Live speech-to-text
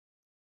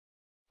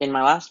In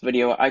my last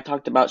video, I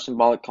talked about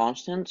symbolic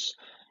constants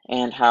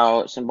and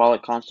how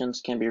symbolic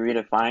constants can be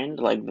redefined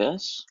like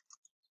this.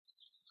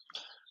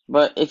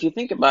 But if you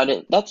think about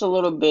it, that's a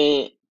little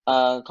bit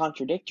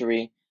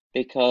contradictory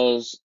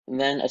because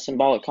then a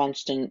symbolic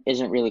constant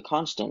isn't really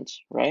constant,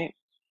 right?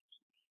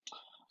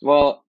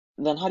 Well,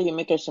 then how do you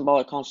make a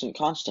symbolic constant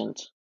constant?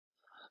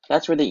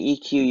 That's where the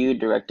EQU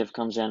directive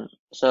comes in.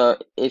 So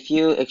if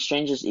you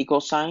exchange this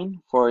equal sign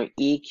for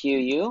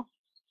EQU,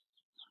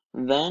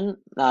 then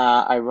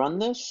I run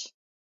this,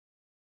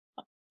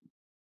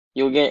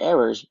 you'll get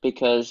errors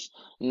because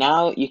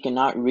now you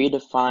cannot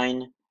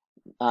redefine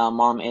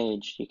mom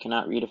age. You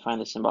cannot redefine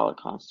the symbolic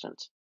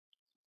constant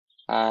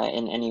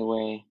in any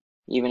way.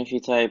 Even if you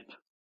type,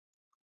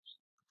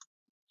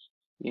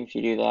 if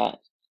you do that,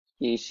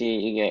 you see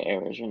you get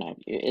errors.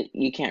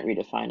 You can't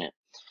redefine it.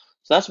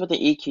 So that's what the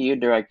EQU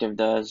directive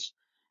does.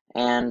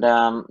 And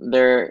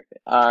there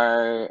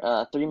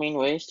are three main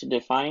ways to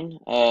define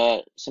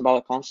a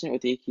symbolic constant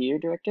with the EQU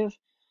directive.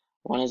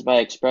 One is by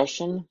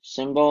expression,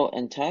 symbol,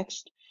 and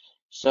text.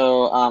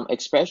 So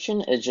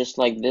expression is just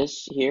like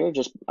this here,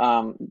 just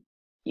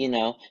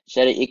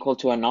set it equal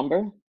to a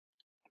number.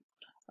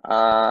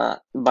 By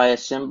a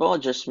symbol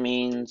just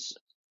means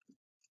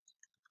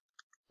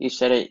you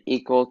set it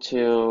equal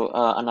to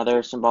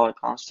another symbolic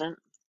constant.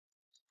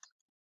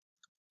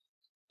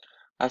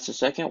 That's the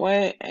second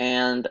way,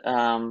 and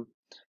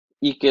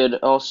you could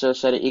also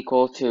set it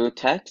equal to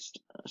text.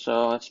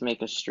 So let's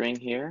make a string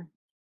here.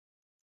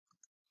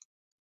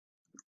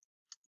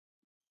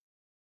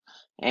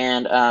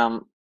 And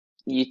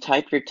you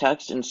type your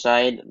text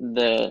inside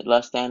the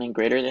less than and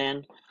greater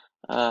than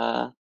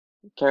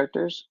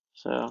characters.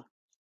 So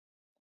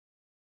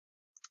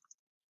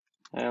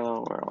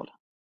hello world.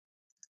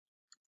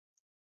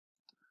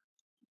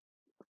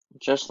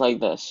 Just like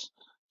this.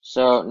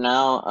 So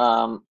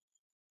now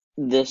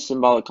this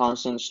symbolic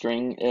constant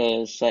string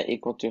is set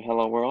equal to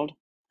hello world.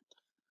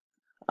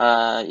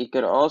 You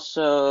could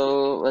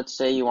also, let's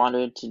say you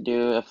wanted to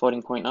do a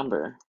floating point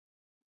number.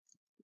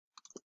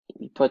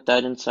 You put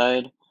that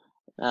inside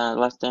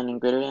less than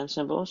and greater than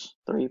symbols,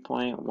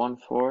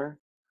 3.14.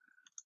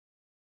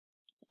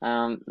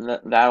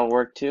 That'll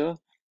work too.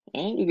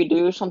 And you could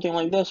do something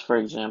like this, for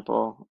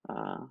example.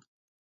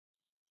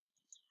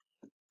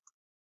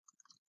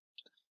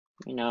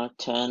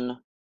 10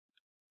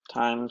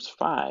 times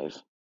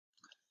 5.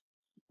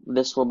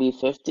 This will be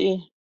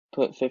 50.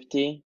 Put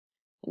 50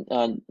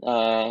 in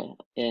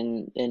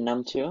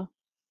num2.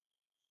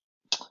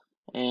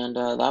 And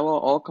that will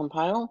all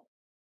compile.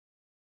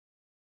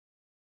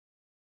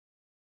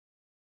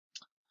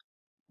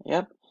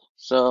 Yep.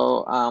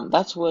 So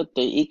that's what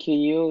the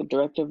EQU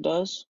directive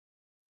does.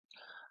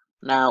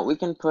 Now we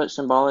can put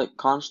symbolic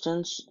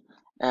constants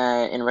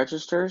in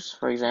registers.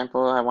 For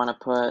example, I want to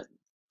put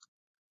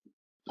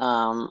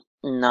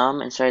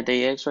num inside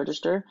the EX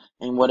register.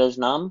 And what is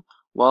num?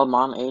 Well,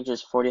 mom age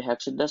is 40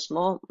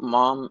 hexadecimal.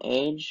 Num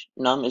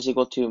is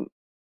equal to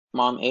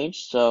mom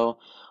age. So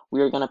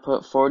we are going to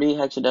put 40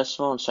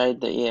 hexadecimal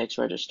inside the EX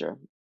register.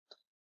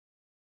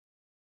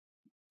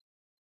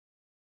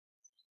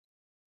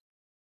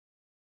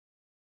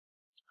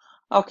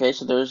 Okay,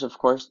 so there's of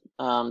course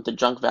the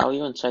junk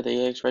value inside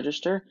the EX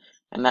register,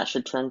 and that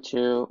should turn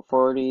to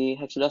 40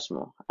 hexadecimal.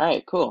 All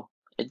right, cool.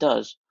 It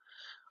does.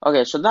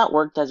 Okay, so that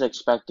worked as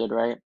expected,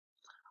 right?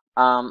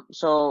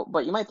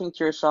 But you might think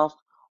to yourself,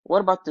 what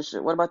about this?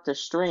 What about the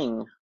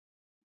string?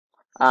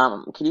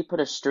 Can you put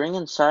a string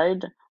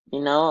inside,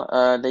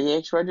 the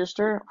EX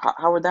register?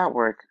 How would that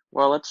work?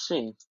 Well, let's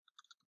see.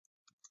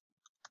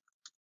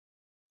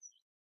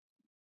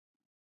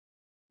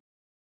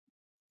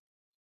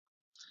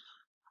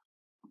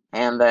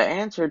 And the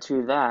answer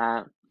to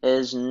that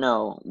is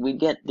no. We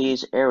get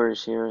these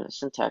errors here,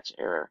 syntax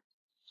error.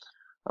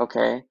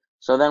 Okay,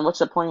 so then what's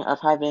the point of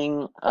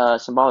having a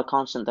symbolic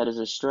constant that is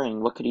a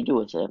string? What could you do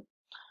with it?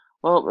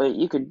 Well, what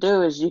you could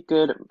do is you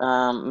could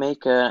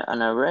make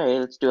an array.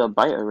 Let's do a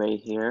byte array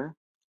here.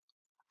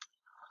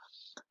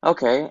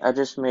 Okay, I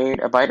just made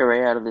a byte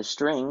array out of this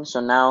string,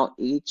 so now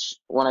each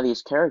one of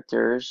these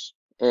characters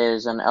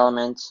is an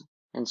element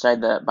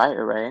inside the byte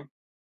array.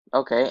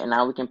 Okay, and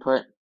now we can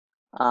put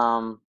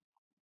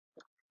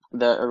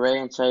the array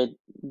inside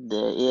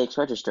the EX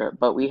register,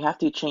 but we have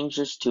to change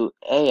this to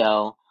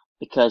AL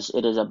because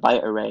it is a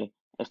byte array.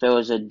 If it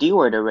was a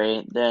D-word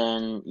array,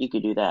 then you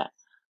could do that.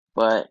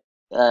 But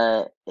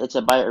it's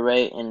a byte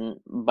array, and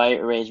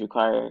byte arrays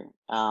require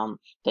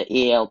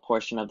the AL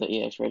portion of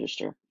the EX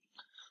register.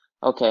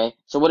 Okay,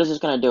 so what is this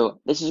going to do?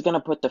 This is going to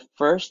put the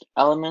first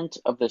element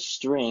of the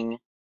string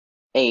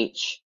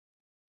H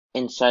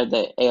inside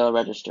the AL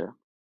register.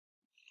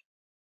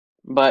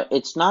 But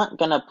it's not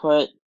going to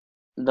put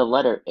the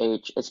letter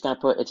H, it's going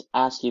to put its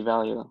ASCII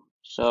value.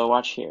 So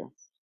watch here.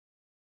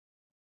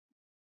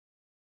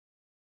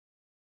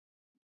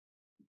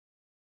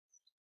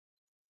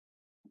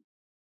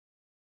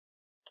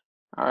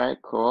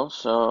 Alright, cool.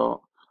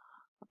 So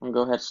I'm going to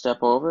go ahead and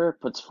step over,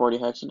 puts 40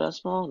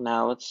 hexadecimal.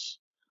 Now let's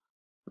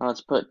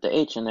put the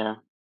H in there.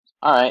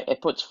 Alright,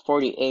 it puts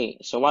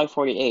 48. So why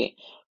 48?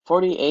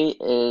 48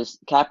 is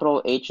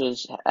capital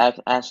H's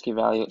ASCII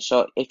value.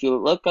 So if you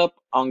look up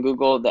on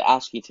Google the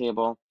ASCII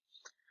table,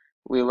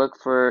 we look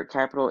for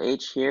capital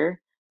H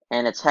here,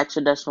 and its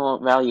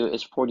hexadecimal value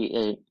is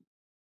 48.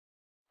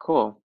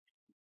 Cool.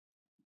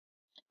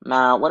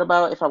 Now, what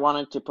about if I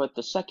wanted to put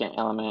the second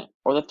element,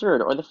 or the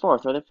third, or the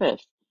fourth, or the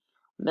fifth?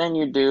 Then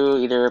you do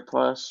either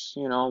plus,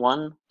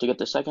 1 to get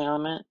the second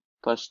element,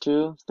 plus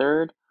 2,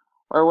 third,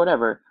 or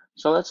whatever.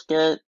 So let's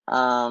get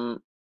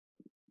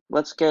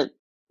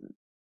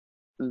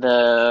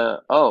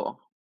the, oh,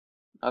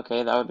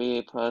 okay, that would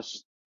be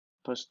plus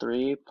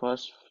 3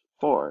 plus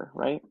 4,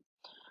 right?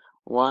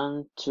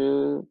 1,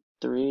 2,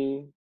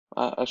 3,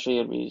 actually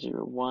it'd be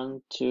 0.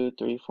 1, 2,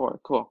 3, 4.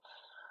 Cool.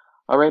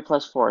 Array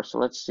plus 4, so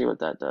let's see what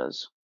that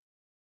does.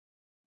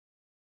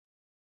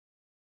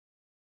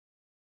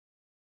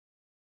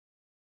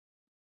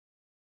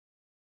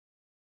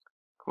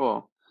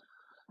 Cool.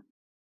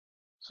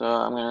 So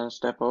I'm gonna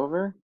step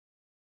over.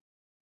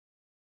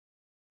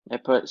 I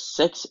put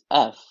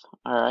 6F.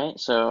 Alright,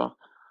 so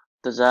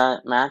does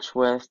that match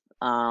with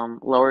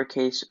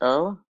lowercase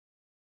o?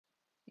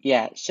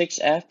 Yeah,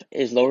 6F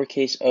is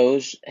lowercase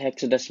o's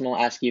hexadecimal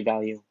ASCII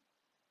value.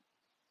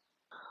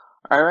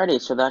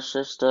 Alrighty, so that's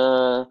just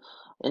a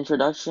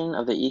introduction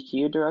of the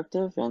EQU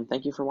directive, and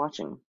thank you for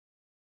watching.